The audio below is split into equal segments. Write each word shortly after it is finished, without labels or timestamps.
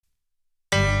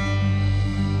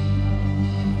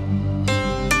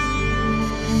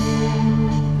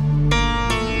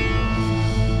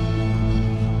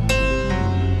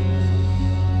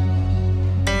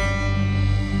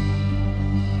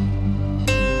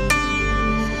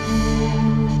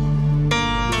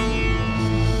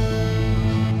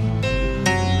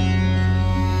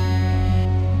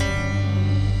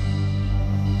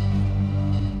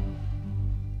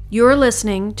You're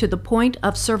listening to The Point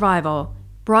of Survival,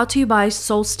 brought to you by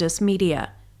Solstice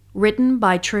Media, written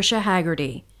by Trisha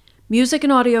Haggerty, music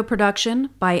and audio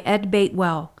production by Ed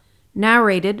Batewell,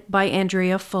 narrated by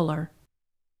Andrea Fuller.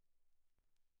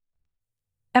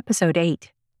 Episode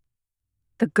 8.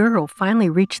 The girl finally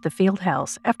reached the field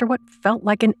house after what felt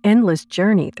like an endless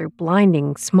journey through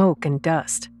blinding smoke and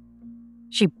dust.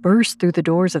 She burst through the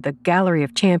doors of the Gallery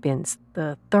of Champions,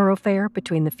 the thoroughfare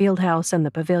between the field house and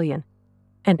the pavilion,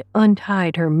 and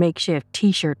untied her makeshift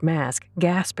t-shirt mask,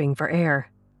 gasping for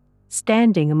air.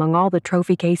 Standing among all the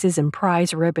trophy cases and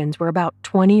prize ribbons were about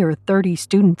 20 or 30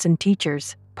 students and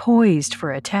teachers, poised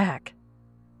for attack.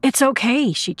 "It's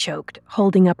okay," she choked,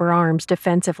 holding up her arms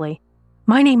defensively.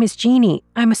 "My name is Jeannie.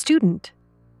 I'm a student."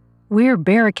 "We're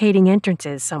barricading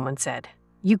entrances," someone said.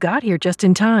 "You got here just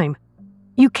in time."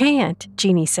 "You can't,"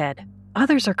 Jeannie said.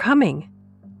 "Others are coming."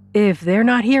 "If they're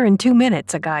not here in 2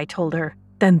 minutes," a guy told her,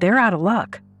 "then they're out of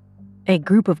luck." A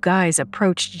group of guys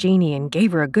approached Jeannie and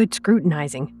gave her a good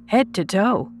scrutinizing, head to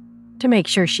toe, to make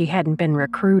sure she hadn't been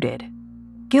recruited.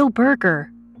 "Gil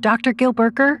Berger, Dr. Gil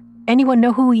Berger? Anyone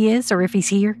know who he is or if he's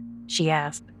here?" she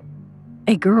asked.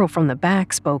 A girl from the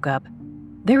back spoke up.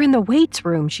 "They're in the weights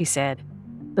room," she said.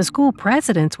 "The school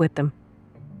president's with them."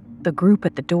 The group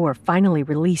at the door finally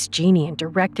released Jeannie and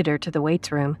directed her to the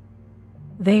weights room.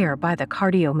 There, by the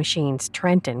cardio machines,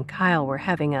 Trent and Kyle were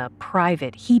having a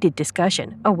private, heated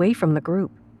discussion away from the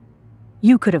group.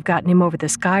 "You could have gotten him over the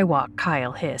skywalk,"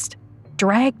 Kyle hissed.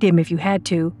 "Dragged him if you had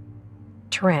to."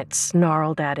 Trent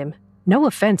snarled at him. "No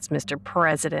offense, Mr.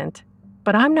 President,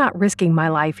 but I'm not risking my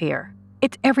life here.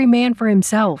 It's every man for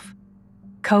himself."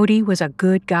 "Cody was a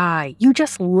good guy. You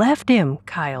just left him,"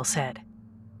 Kyle said.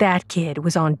 "That kid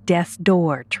was on death's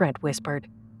door," Trent whispered.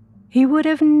 "He would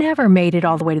have never made it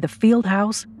all the way to the field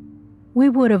house. We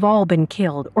would have all been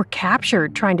killed or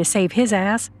captured trying to save his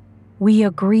ass. We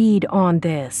agreed on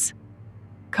this."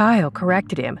 Kyle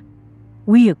corrected him.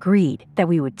 "We agreed that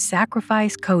we would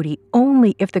sacrifice Cody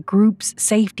only if the group's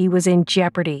safety was in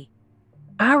jeopardy.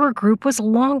 Our group was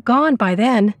long gone by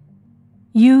then."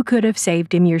 "You could have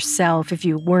saved him yourself if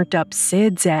you weren't up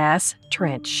Sid's ass,"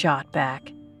 Trent shot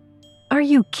back. "Are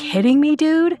you kidding me,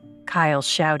 dude?" Kyle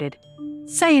shouted.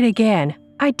 "Say it again.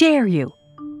 I dare you."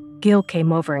 Gil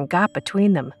came over and got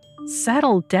between them.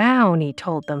 "Settle down," he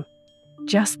told them.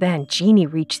 Just then, Jeannie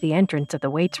reached the entrance of the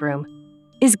weights room.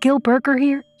 "Is Gil Berger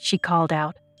here?" she called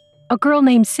out. "A girl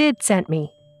named Sid sent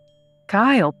me."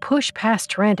 Kyle pushed past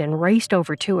Trent and raced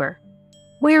over to her.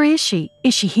 "Where is she?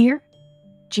 Is she here?"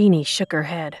 Jeannie shook her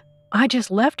head. "I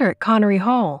just left her at Connery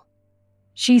Hall.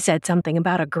 She said something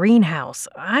about a greenhouse.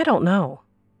 I don't know."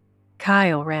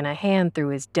 Kyle ran a hand through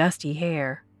his dusty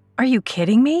hair. "Are you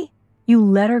kidding me? You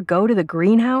let her go to the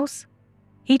greenhouse?"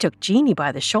 He took Jeannie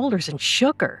by the shoulders and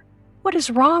shook her. "What is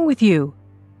wrong with you?"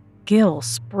 Gil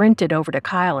sprinted over to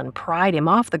Kyle and pried him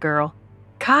off the girl.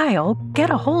 "Kyle, get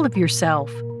a hold of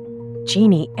yourself."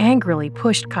 Jeannie angrily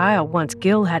pushed Kyle once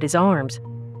Gil had his arms.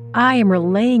 "I am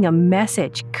relaying a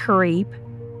message, creep,"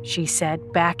 she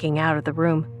said, backing out of the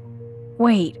room.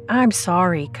 "Wait, I'm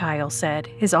sorry," Kyle said,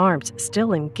 his arms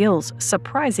still in Gil's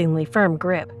surprisingly firm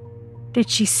grip. "Did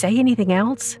she say anything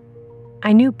else?"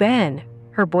 "I knew Ben,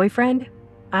 her boyfriend.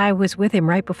 I was with him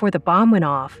right before the bomb went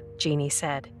off," Jeannie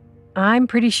said. "I'm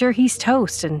pretty sure he's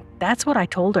toast, and that's what I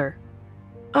told her."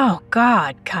 "Oh,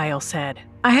 God," Kyle said.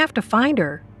 "I have to find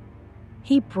her."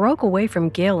 He broke away from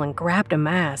Gil and grabbed a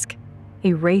mask.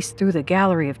 He raced through the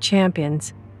Gallery of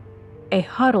Champions. A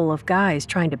huddle of guys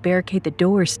trying to barricade the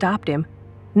doors stopped him.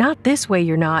 "Not this way,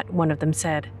 you're not," one of them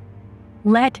said.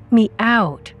 "Let me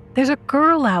out. There's a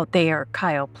girl out there,"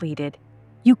 Kyle pleaded.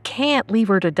 "You can't leave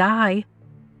her to die."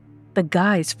 The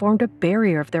guys formed a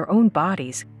barrier of their own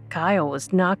bodies. Kyle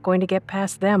was not going to get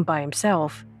past them by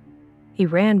himself. He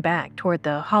ran back toward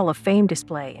the Hall of Fame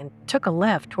display and took a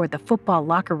left toward the football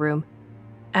locker room.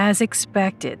 As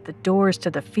expected, the doors to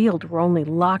the field were only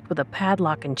locked with a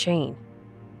padlock and chain.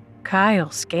 Kyle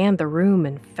scanned the room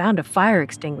and found a fire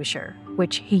extinguisher,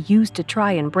 which he used to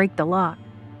try and break the lock.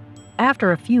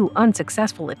 After a few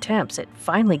unsuccessful attempts, it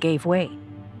finally gave way.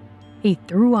 He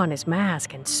threw on his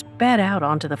mask and sped out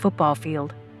onto the football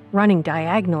field, running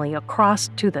diagonally across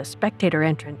to the spectator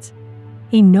entrance.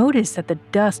 He noticed that the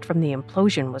dust from the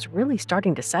implosion was really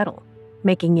starting to settle,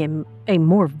 making him a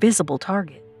more visible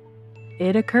target.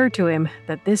 It occurred to him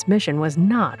that this mission was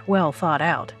not well thought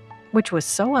out, which was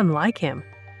so unlike him.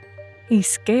 He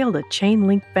scaled a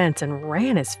chain-link fence and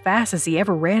ran as fast as he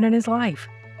ever ran in his life.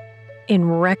 In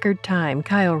record time,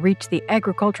 Kyle reached the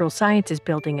Agricultural Sciences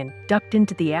building and ducked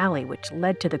into the alley which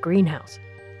led to the greenhouse,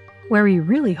 where he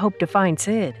really hoped to find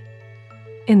Sid.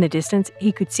 In the distance,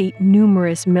 he could see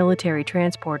numerous military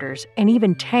transporters and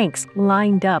even tanks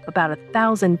lined up about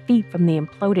 1,000 feet from the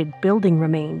imploded building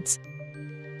remains.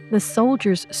 The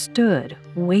soldiers stood,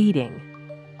 waiting.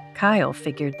 Kyle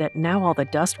figured that now all the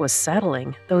dust was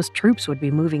settling, those troops would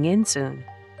be moving in soon.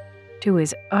 To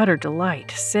his utter delight,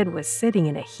 Sid was sitting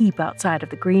in a heap outside of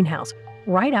the greenhouse,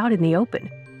 right out in the open.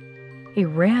 He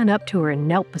ran up to her and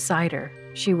knelt beside her.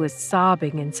 She was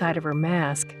sobbing inside of her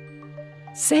mask.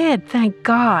 "Sid, thank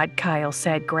God," Kyle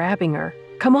said, grabbing her.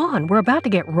 "Come on, we're about to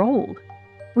get rolled.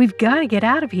 We've got to get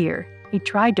out of here." He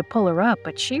tried to pull her up,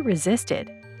 but she resisted.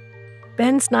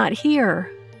 "Ben's not here,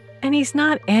 and he's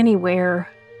not anywhere,"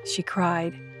 she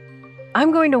cried.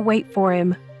 "I'm going to wait for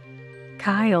him."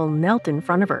 Kyle knelt in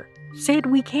front of her. "Sid,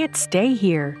 we can't stay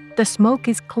here. The smoke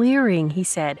is clearing," he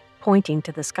said, pointing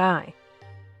to the sky.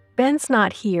 "Ben's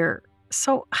not here,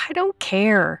 so I don't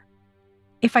care.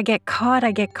 If I get caught,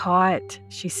 I get caught,"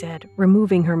 she said,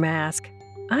 removing her mask.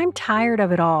 "I'm tired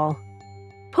of it all."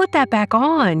 "Put that back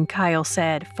on," Kyle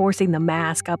said, forcing the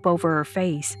mask up over her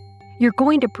face. "You're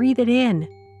going to breathe it in."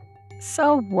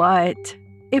 "So what?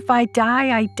 If I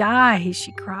die, I die,"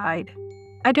 she cried.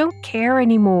 "I don't care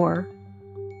anymore."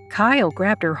 Kyle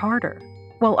grabbed her harder.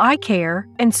 "Well, I care,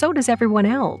 and so does everyone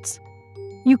else.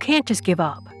 You can't just give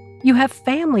up. You have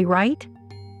family, right?"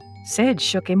 Sid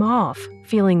shook him off,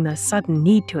 feeling the sudden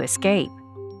need to escape.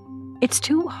 "It's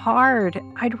too hard.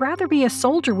 I'd rather be a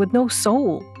soldier with no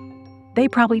soul. They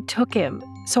probably took him,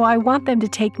 so I want them to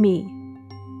take me."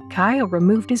 Kyle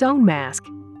removed his own mask.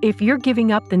 "If you're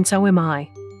giving up, then so am I."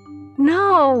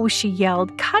 "No," she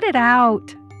yelled. "Cut it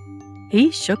out."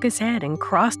 He shook his head and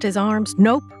crossed his arms.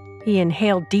 "Nope." He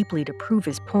inhaled deeply to prove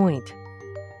his point.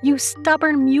 "You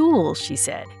stubborn mule," she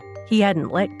said. He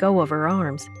hadn't let go of her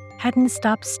arms, hadn't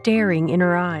stopped staring in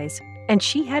her eyes, and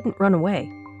she hadn't run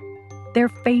away. Their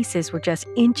faces were just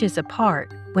inches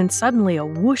apart when suddenly a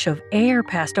whoosh of air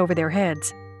passed over their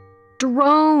heads.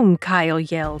 "Drone!" Kyle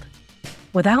yelled.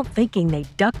 Without thinking, they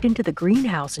ducked into the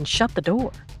greenhouse and shut the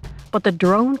door. But the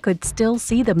drone could still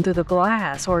see them through the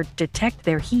glass or detect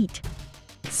their heat.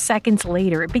 Seconds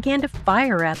later, it began to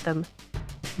fire at them.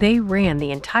 They ran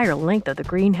the entire length of the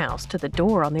greenhouse to the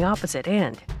door on the opposite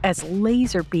end as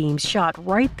laser beams shot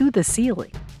right through the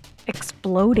ceiling,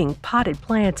 exploding potted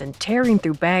plants and tearing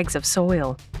through bags of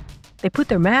soil. They put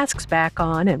their masks back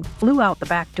on and flew out the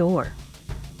back door.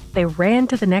 They ran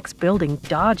to the next building,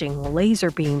 dodging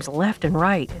laser beams left and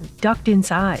right, and ducked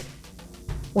inside.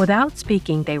 Without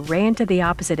speaking, they ran to the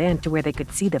opposite end to where they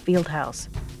could see the field house.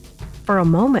 For a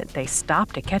moment, they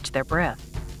stopped to catch their breath.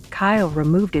 Kyle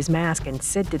removed his mask and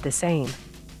Sid did the same.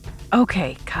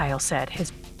 "Okay," Kyle said,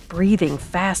 his breathing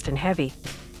fast and heavy.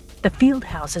 "The field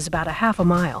house is about a half a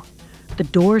mile. The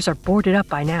doors are boarded up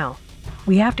by now.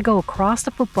 We have to go across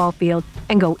the football field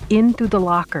and go in through the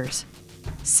lockers."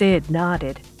 Sid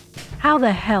nodded. "How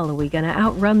the hell are we going to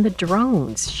outrun the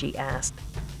drones?" she asked.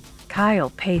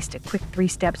 Kyle paced a quick 3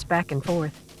 steps back and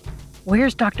forth.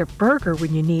 "Where's Dr. Berger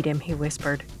when you need him?" he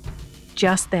whispered.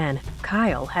 Just then,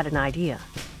 Kyle had an idea.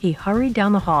 He hurried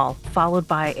down the hall, followed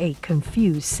by a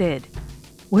confused Sid.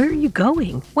 "Where are you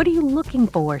going? What are you looking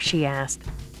for?" she asked.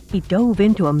 He dove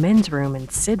into a men's room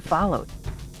and Sid followed.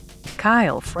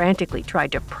 Kyle frantically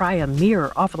tried to pry a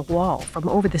mirror off the wall from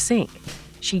over the sink.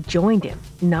 She joined him,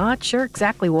 not sure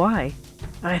exactly why.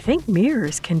 "I think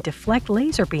mirrors can deflect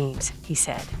laser beams," he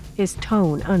said, his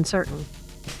tone uncertain.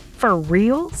 "For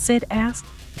real?" Sid asked.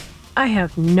 "I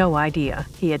have no idea,"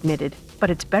 he admitted, "but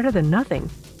it's better than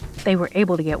nothing." They were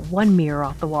able to get one mirror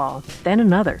off the wall, then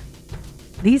another.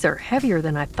 "These are heavier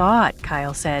than I thought,"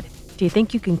 Kyle said. "Do you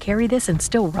think you can carry this and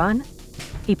still run?"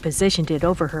 He positioned it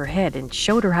over her head and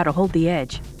showed her how to hold the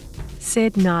edge.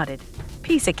 Sid nodded.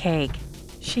 "Piece of cake."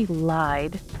 She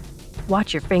lied.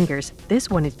 "Watch your fingers. This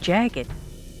one is jagged."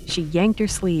 She yanked her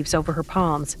sleeves over her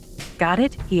palms. "Got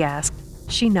it?" he asked.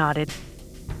 She nodded.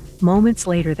 Moments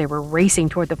later, they were racing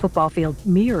toward the football field,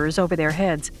 mirrors over their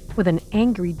heads, with an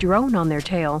angry drone on their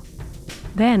tail.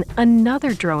 Then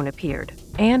another drone appeared,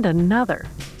 and another,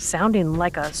 sounding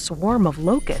like a swarm of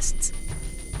locusts.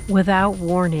 Without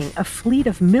warning, a fleet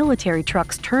of military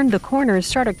trucks turned the corner and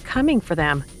started coming for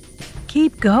them.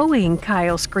 "Keep going,"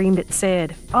 Kyle screamed at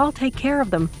Sid. "I'll take care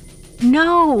of them."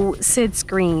 "No!" Sid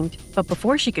screamed, but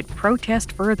before she could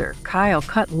protest further, Kyle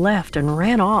cut left and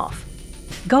ran off.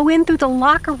 "Go in through the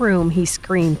locker room," he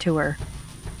screamed to her.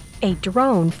 A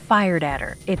drone fired at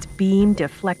her, its beam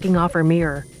deflecting off her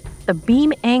mirror. The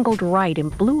beam angled right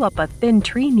and blew up a thin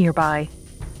tree nearby.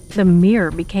 The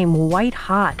mirror became white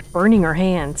hot, burning her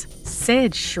hands.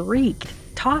 Sid shrieked,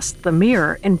 tossed the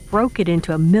mirror, and broke it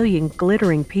into a million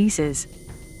glittering pieces.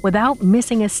 Without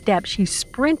missing a step, she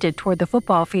sprinted toward the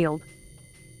football field.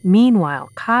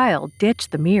 Meanwhile, Kyle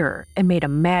ditched the mirror and made a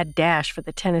mad dash for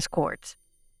the tennis courts.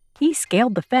 He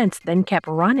scaled the fence, then kept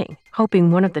running, hoping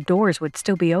one of the doors would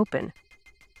still be open.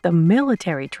 The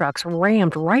military trucks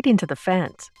rammed right into the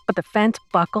fence, but the fence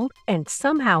buckled and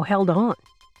somehow held on.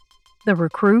 The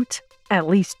recruits, at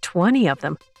least 20 of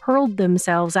them, hurled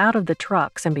themselves out of the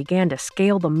trucks and began to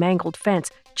scale the mangled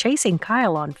fence, chasing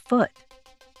Kyle on foot.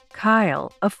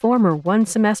 Kyle, a former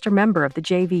one-semester member of the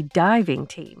JV diving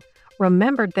team,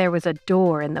 remembered there was a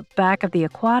door in the back of the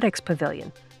aquatics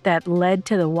pavilion that led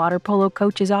to the water polo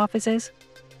coach's offices.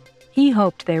 He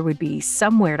hoped there would be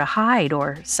somewhere to hide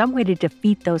or some way to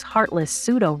defeat those heartless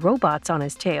pseudo-robots on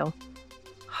his tail.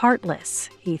 Heartless,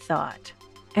 he thought.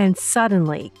 And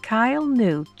suddenly, Kyle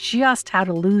knew just how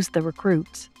to lose the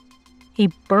recruits. He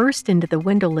burst into the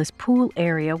windowless pool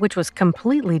area, which was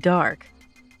completely dark.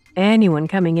 Anyone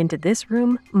coming into this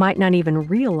room might not even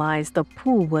realize the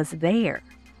pool was there,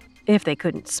 if they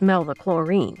couldn't smell the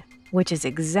chlorine, which is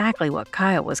exactly what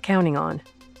Kyle was counting on.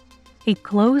 He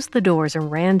closed the doors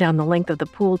and ran down the length of the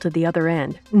pool to the other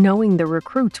end, knowing the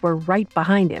recruits were right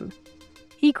behind him.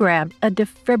 He grabbed a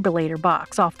defibrillator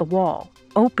box off the wall,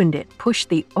 opened it, pushed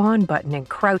the on button, and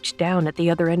crouched down at the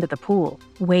other end of the pool,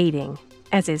 waiting.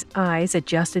 As his eyes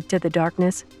adjusted to the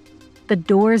darkness, the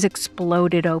doors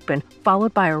exploded open,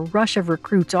 followed by a rush of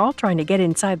recruits all trying to get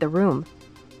inside the room.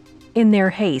 In their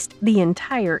haste, the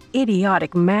entire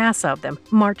idiotic mass of them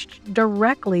marched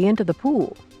directly into the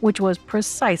pool, which was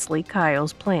precisely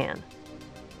Kyle's plan.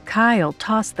 Kyle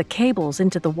tossed the cables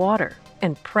into the water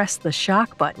and pressed the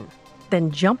shock button,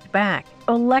 then jumped back,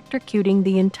 electrocuting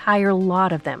the entire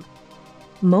lot of them.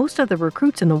 Most of the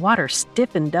recruits in the water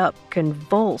stiffened up,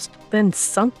 convulsed, then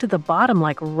sunk to the bottom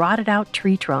like rotted-out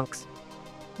tree trunks.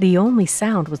 The only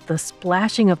sound was the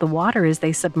splashing of the water as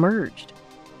they submerged.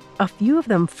 A few of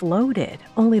them floated,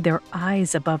 only their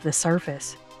eyes above the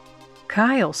surface.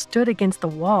 Kyle stood against the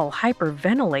wall,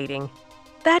 hyperventilating.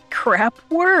 "That crap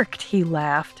worked," he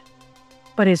laughed.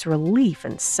 But his relief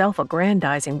and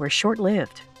self-aggrandizing were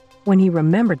short-lived when he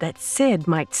remembered that Sid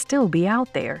might still be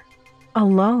out there,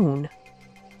 alone.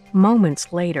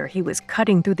 Moments later, he was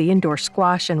cutting through the indoor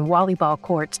squash and volleyball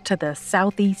courts to the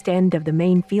southeast end of the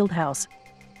main field house.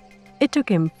 It took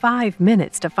him 5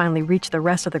 minutes to finally reach the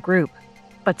rest of the group,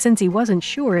 but since he wasn't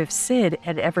sure if Sid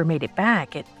had ever made it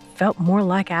back, it felt more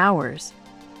like hours.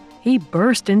 He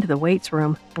burst into the weights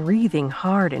room, breathing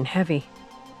hard and heavy.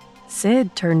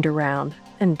 Sid turned around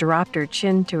and dropped her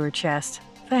chin to her chest.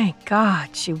 "Thank God,"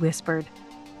 she whispered,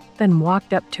 then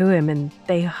walked up to him and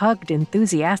they hugged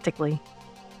enthusiastically.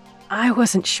 "I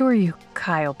wasn't sure you,"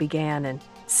 Kyle began, and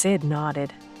Sid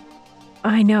nodded.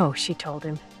 "I know," she told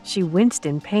him. She winced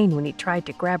in pain when he tried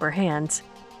to grab her hands.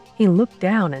 He looked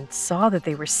down and saw that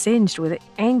they were singed with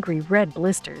angry red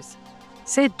blisters.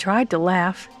 Sid tried to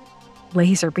laugh.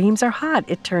 "Laser beams are hot,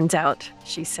 it turns out,"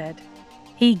 she said.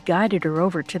 He guided her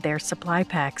over to their supply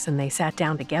packs and they sat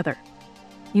down together.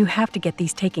 "You have to get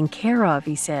these taken care of,"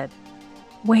 he said.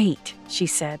 "Wait," she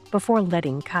said, before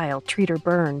letting Kyle treat her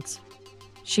burns.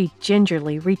 She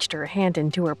gingerly reached her hand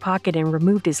into her pocket and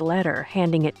removed his letter,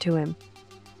 handing it to him.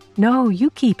 "No, you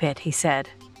keep it," he said,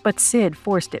 but Sid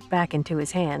forced it back into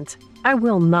his hands. "I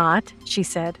will not," she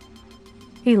said.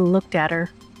 He looked at her,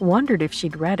 wondered if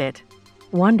she'd read it,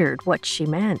 wondered what she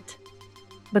meant.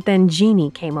 But then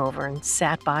Jeannie came over and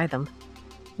sat by them.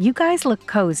 "You guys look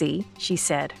cozy," she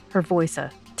said, her voice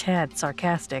a tad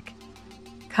sarcastic.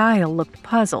 Kyle looked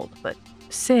puzzled, but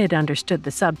Sid understood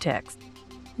the subtext.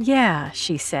 "Yeah,"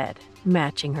 she said,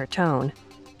 matching her tone.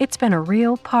 "It's been a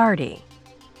real party."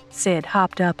 Sid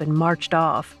hopped up and marched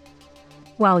off.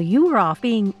 "While you were off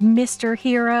being Mr.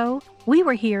 Hero, we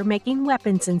were here making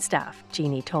weapons and stuff,"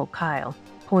 Jeannie told Kyle,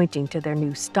 pointing to their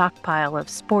new stockpile of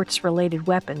sports-related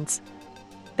weapons.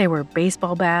 There were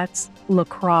baseball bats,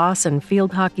 lacrosse and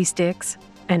field hockey sticks,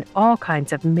 and all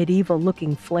kinds of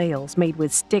medieval-looking flails made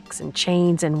with sticks and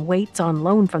chains and weights on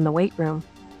loan from the weight room.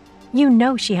 "You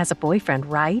know she has a boyfriend,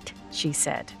 right?" she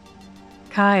said.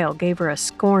 Kyle gave her a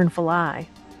scornful eye.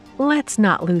 "Let's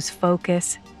not lose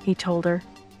focus," he told her.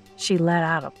 She let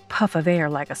out a puff of air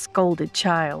like a scolded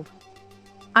child.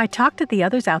 "I talked to the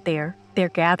others out there. They're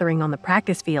gathering on the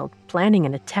practice field, planning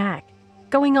an attack.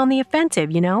 Going on the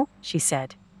offensive, you know," she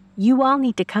said. "You all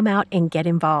need to come out and get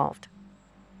involved."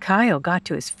 Kyle got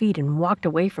to his feet and walked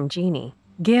away from Jeannie.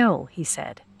 "Gil," he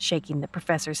said, shaking the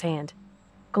professor's hand.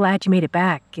 "Glad you made it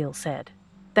back," Gil said.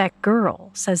 "That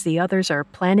girl says the others are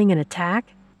planning an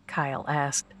attack?" Kyle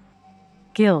asked.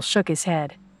 Gil shook his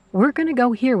head. "We're going to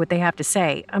go hear what they have to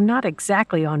say. I'm not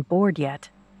exactly on board yet."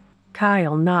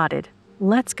 Kyle nodded.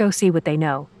 Let's go see what they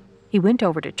know. He went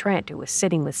over to Trent, who was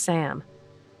sitting with Sam.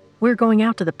 We're going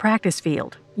out to the practice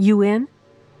field. You in?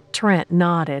 Trent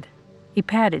nodded. He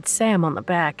patted Sam on the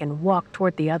back and walked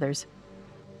toward the others.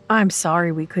 I'm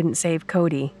sorry we couldn't save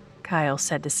Cody, Kyle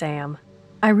said to Sam.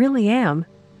 I really am.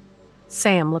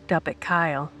 Sam looked up at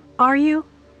Kyle. Are you?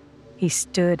 He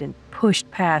stood and pushed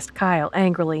past Kyle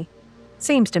angrily.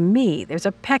 Seems to me there's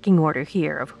a pecking order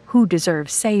here of who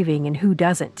deserves saving and who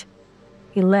doesn't.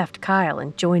 He left Kyle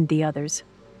and joined the others.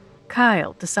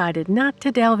 Kyle decided not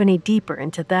to delve any deeper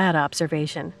into that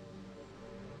observation.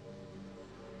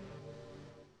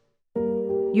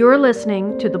 You're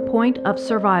listening to The Point of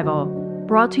Survival,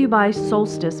 brought to you by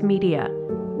Solstice Media.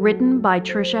 Written by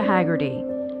Trisha Haggerty.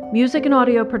 Music and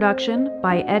audio production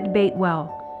by Ed Batewell.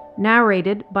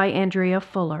 Narrated by Andrea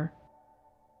Fuller.